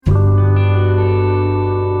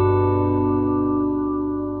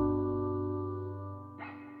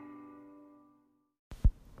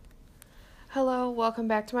welcome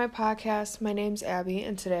back to my podcast. My name's Abby,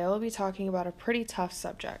 and today I will be talking about a pretty tough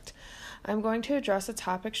subject. I'm going to address a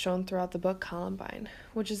topic shown throughout the book Columbine,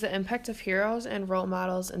 which is the impact of heroes and role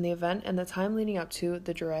models in the event and the time leading up to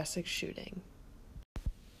the Jurassic shooting.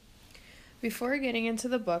 Before getting into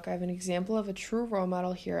the book, I have an example of a true role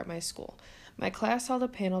model here at my school. My class held a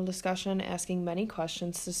panel discussion asking many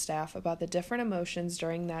questions to staff about the different emotions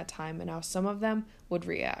during that time and how some of them would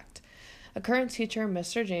react. A current teacher,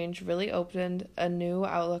 Mr. James, really opened a new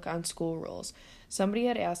outlook on school rules. Somebody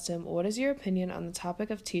had asked him, "What is your opinion on the topic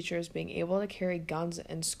of teachers being able to carry guns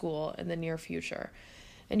in school in the near future?"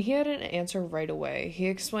 And he had an answer right away. He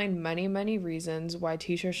explained many reasons why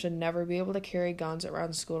teachers should never be able to carry guns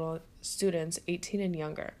around school students 18 and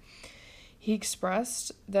younger. He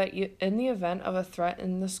expressed that in the event of a threat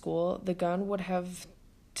in the school, the gun would have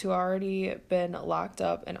to already been locked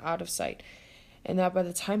up and out of sight, and that by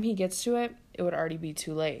the time he gets to it, it would already be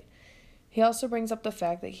too late. He also brings up the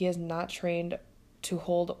fact that he is not trained to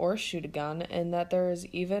hold or shoot a gun, and that there is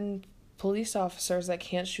even police officers that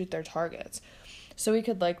can't shoot their targets, so he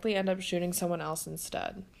could likely end up shooting someone else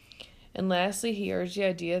instead. And lastly, he urged the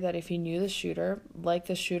idea that if he knew the shooter, like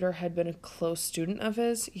the shooter had been a close student of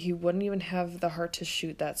his, he wouldn't even have the heart to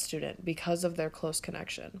shoot that student because of their close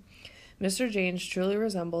connection. Mr. James truly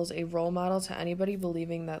resembles a role model to anybody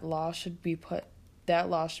believing that law should be put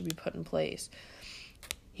in place.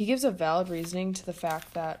 He gives a valid reasoning to the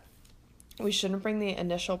fact that we shouldn't bring the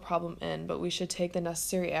initial problem in, but we should take the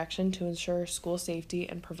necessary action to ensure school safety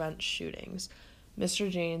and prevent shootings. Mr.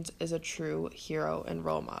 James is a true hero and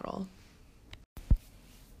role model.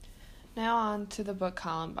 Now on to the book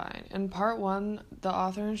Columbine. In part 1, the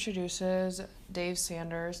author introduces Dave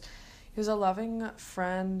Sanders. He was a loving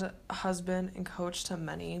friend, husband, and coach to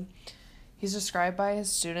many. He's described by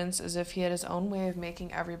his students as if he had his own way of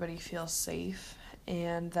making everybody feel safe,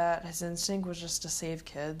 and that his instinct was just to save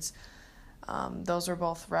kids. Those were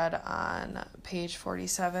both read on page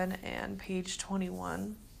 47 and page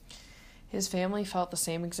 21. His family felt the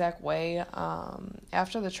same exact way.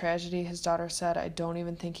 After the tragedy, his daughter said, "I don't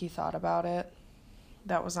even think he thought about it."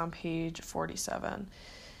 That was on page 47.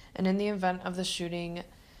 And in the event of the shooting,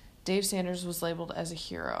 Dave Sanders was labeled as a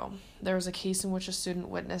hero. There was a case in which a student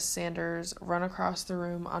witnessed Sanders run across the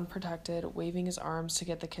room unprotected, waving his arms to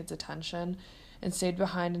get the kids' attention, and stayed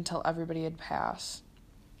behind until everybody had passed.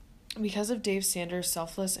 Because of Dave Sanders'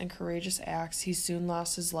 selfless and courageous acts, he soon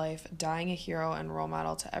lost his life, dying a hero and role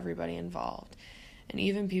model to everybody involved, and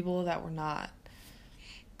even people that were not.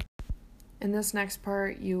 In this next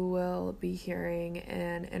part, you will be hearing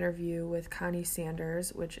an interview with Connie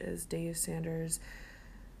Sanders, which is Dave Sanders'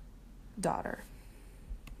 daughter.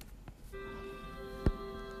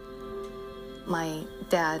 My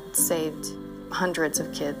dad saved hundreds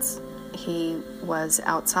of kids. He was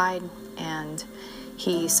outside and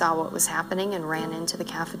he saw what was happening and ran into the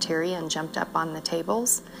cafeteria and jumped up on the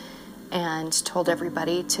tables and told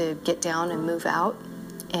everybody to get down and move out.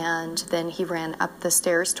 And then he ran up the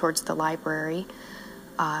stairs towards the library,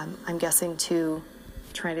 I'm guessing to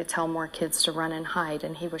try to tell more kids to run and hide,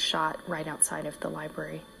 and he was shot right outside of the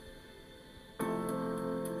library.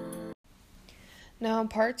 Now in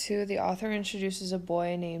part 2, the author introduces a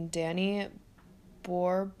boy named Danny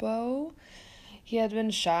Borbo. He had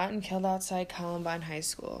been shot and killed outside Columbine High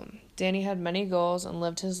School. Danny had many goals and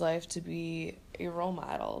lived his life to be a role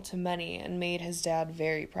model to many and made his dad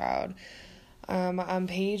very proud. On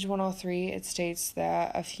page 103, it states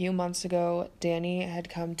that a few months ago, Danny had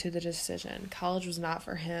come to the decision. College was not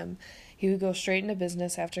for him. He would go straight into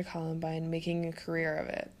business after Columbine, making a career of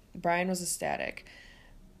it. Brian was ecstatic.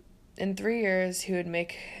 In 3 years, he would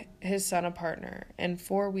make his son a partner. In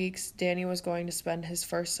 4 weeks, Danny was going to spend his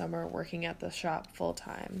first summer working at the shop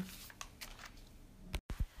full-time.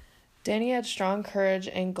 Danny had strong courage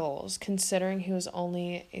and goals, considering he was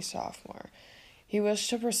only a sophomore. He wished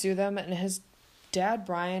to pursue them, and his dad,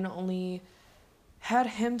 Brian, only had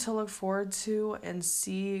him to look forward to and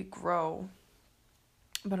see grow.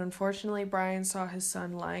 But unfortunately, Brian saw his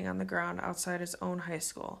son lying on the ground outside his own high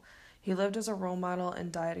school. He lived as a role model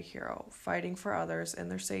and died a hero, fighting for others and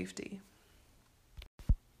their safety.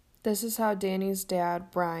 This is how Danny's dad,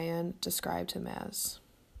 Brian, described him as.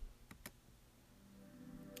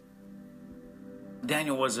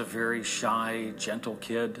 Daniel was a very shy, gentle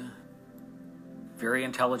kid, very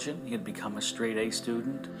intelligent. He had become a straight A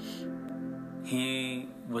student. He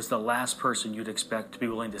was the last person you'd expect to be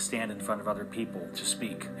willing to stand in front of other people to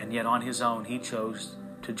speak. And yet on his own, he chose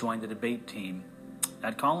to join the debate team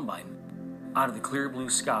at Columbine. Out of the clear blue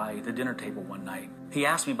sky at the dinner table one night, he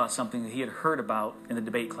asked me about something that he had heard about in the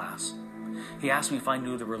debate class. He asked me if I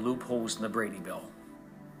knew there were loopholes in the Brady Bill.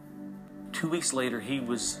 2 weeks later, he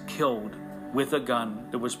was killed with a gun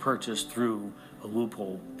that was purchased through a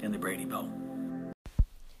loophole in the Brady Bill.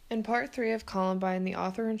 In part 3 of Columbine, the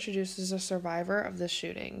author introduces a survivor of the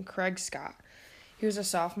shooting, Craig Scott. He was a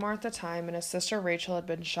sophomore at the time, and his sister Rachel had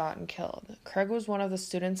been shot and killed. Craig was one of the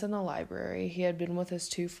students in the library. He had been with his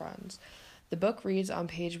 2 friends. The book reads on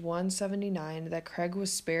page 179 that Craig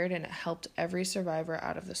was spared and it helped every survivor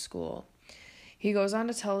out of the school. He goes on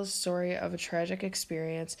to tell the story of a tragic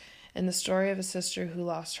experience and the story of a sister who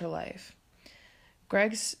lost her life.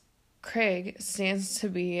 Craig stands to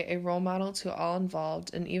be a role model to all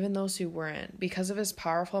involved and even those who weren't. Because of his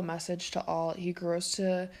powerful message to all, he grows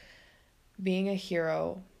to being a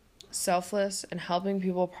hero, selfless, and helping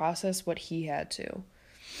people process what he had to.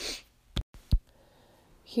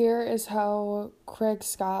 Here is how Craig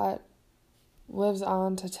Scott lives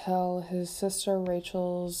on to tell his sister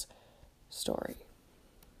Rachel's story.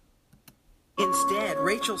 Instead,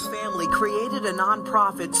 Rachel's family created a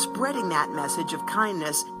nonprofit spreading that message of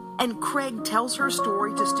kindness, and Craig tells her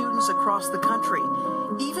story to students across the country,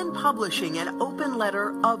 even publishing an open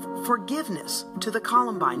letter of forgiveness to the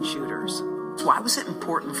Columbine shooters. Why was it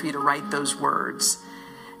important for you to write those words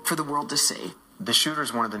for the world to see? The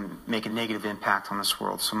shooters wanted to make a negative impact on this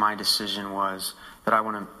world, so my decision was that I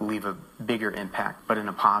want to leave a bigger impact, but in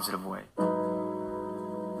a positive way.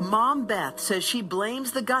 Mom Beth says she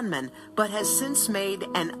blames the gunman, but has since made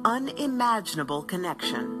an unimaginable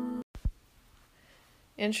connection.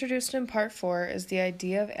 Introduced in part 4 is the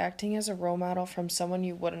idea of acting as a role model from someone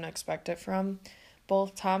you wouldn't expect it from.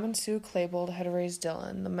 Both Tom and Sue Klebold had raised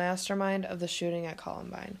Dylan, the mastermind of the shooting at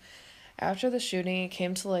Columbine. After the shooting, it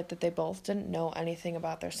came to light that they both didn't know anything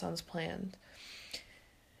about their son's plans.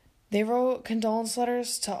 They wrote condolence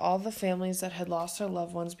letters to all the families that had lost their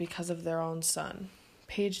loved ones because of their own son.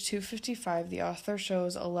 Page 255, the author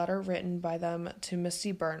shows a letter written by them to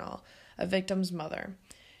Misty Bernal, a victim's mother.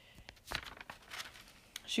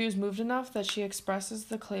 She was moved enough that she expresses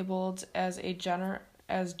the Klebolds as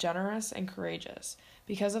generous and courageous.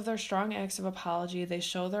 Because of their strong acts of apology, they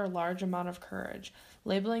show their large amount of courage,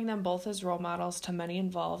 labeling them both as role models to many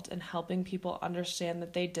involved and helping people understand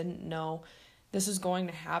that they didn't know this is going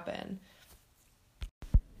to happen.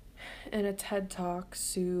 In a TED Talk,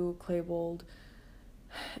 Sue Klebold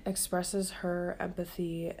expresses her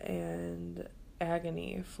empathy and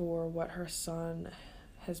agony for what her son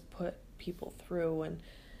has put people through, and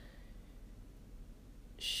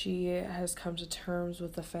she has come to terms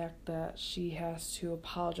with the fact that she has to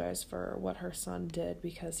apologize for what her son did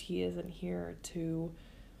because he isn't here to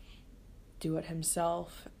do it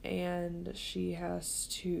himself, and she has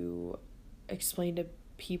to explain to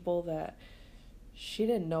people that she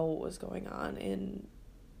didn't know what was going on and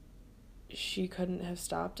she couldn't have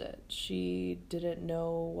stopped it. She didn't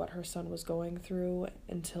know what her son was going through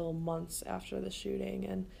until months after the shooting,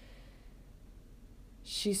 and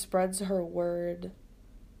she spreads her word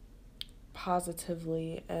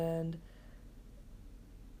positively and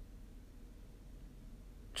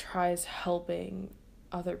tries helping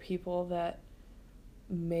other people that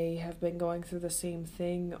may have been going through the same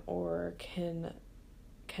thing or can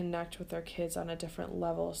connect with their kids on a different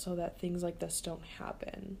level so that things like this don't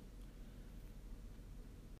happen.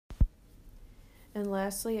 And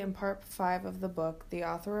lastly, in part 5 of the book, the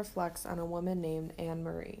author reflects on a woman named Anne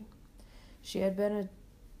Marie. She had been a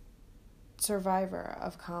survivor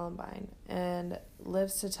of Columbine and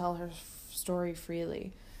lives to tell her story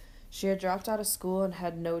freely. She had dropped out of school and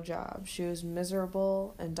had no job. She was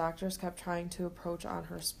miserable, and doctors kept trying to approach on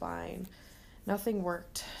her spine. Nothing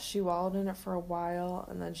worked. She wallowed in it for a while,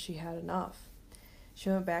 and then she had enough. She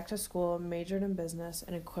went back to school, majored in business,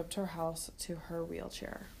 and equipped her house to her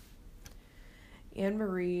wheelchair. Anne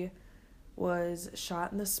Marie was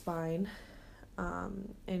shot in the spine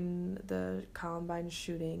in the Columbine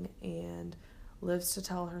shooting and lives to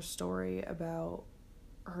tell her story about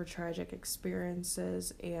her tragic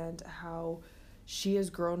experiences and how she has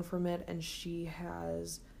grown from it and she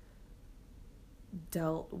has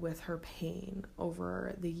dealt with her pain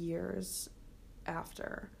over the years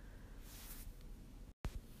after.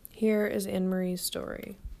 Here is Anne Marie's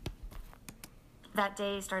story. That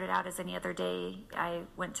day started out as any other day. I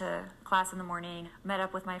went to class in the morning, met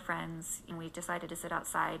up with my friends, and we decided to sit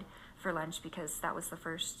outside for lunch because that was the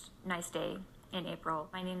first nice day in April.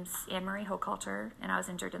 My name's Anne Marie Hochhalter, and I was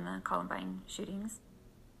injured in the Columbine shootings.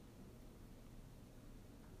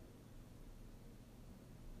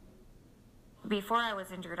 Before I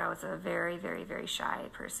was injured, I was a very, very, very shy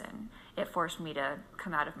person. It forced me to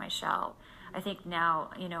come out of my shell. I think now,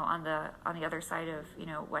 on the other side of,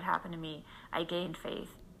 what happened to me, I gained faith.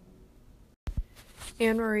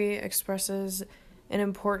 Anne Marie expresses an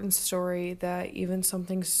important story, that even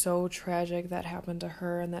something so tragic that happened to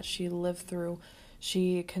her and that she lived through,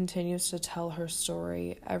 she continues to tell her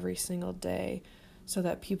story every single day so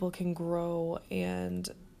that people can grow and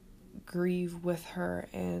grieve with her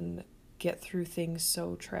and get through things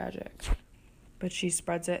so tragic. But she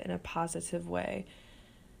spreads it in a positive way,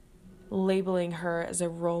 labeling her as a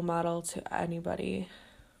role model to anybody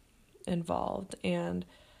involved, and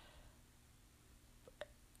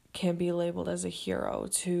can be labeled as a hero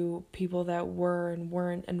to people that were and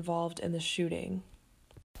weren't involved in the shooting.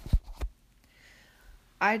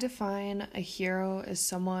 I define a hero as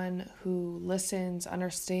someone who listens,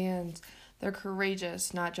 understands, they're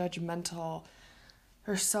courageous, not judgmental,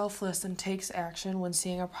 they're selfless, and takes action when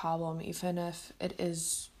seeing a problem, even if it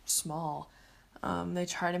is small. They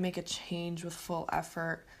try to make a change with full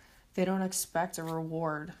effort. They don't expect a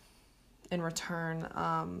reward in return.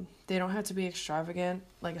 They don't have to be extravagant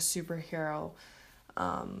like a superhero,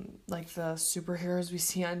 like the superheroes we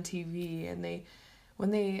see on TV. And when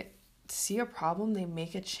they see a problem, they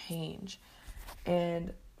make a change.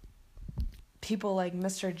 And people like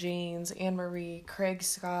Mr. James, Anne Marie, Craig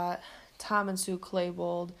Scott, Tom and Sue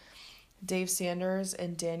Klebold, Dave Sanders,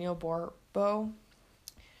 and Daniel Borbo,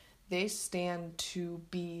 they stand to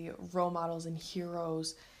be role models and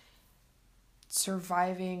heroes,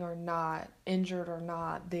 surviving or not, injured or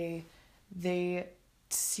not. They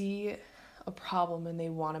see a problem and they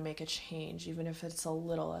want to make a change, even if it's the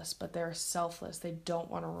littlest, but they're selfless. They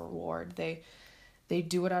don't want a reward. They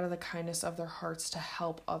do it out of the kindness of their hearts to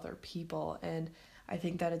help other people. And I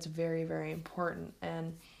think that it's very, very important.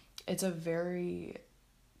 And it's a very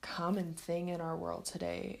common thing in our world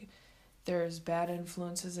today. There's bad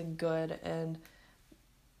influences and good, and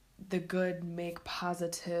the good make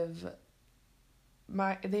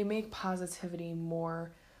they make positivity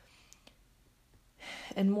more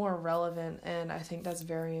and more relevant, and I think that's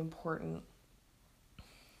very important.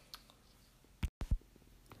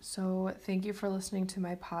 So thank you for listening to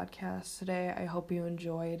my podcast today. I hope you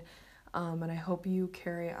enjoyed, and I hope you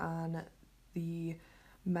carry on the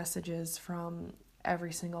messages from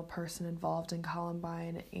every single person involved in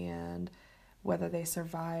Columbine, and whether they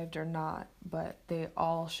survived or not, but they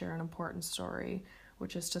all share an important story,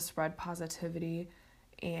 which is to spread positivity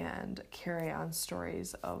and carry on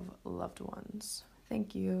stories of loved ones.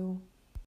 Thank you.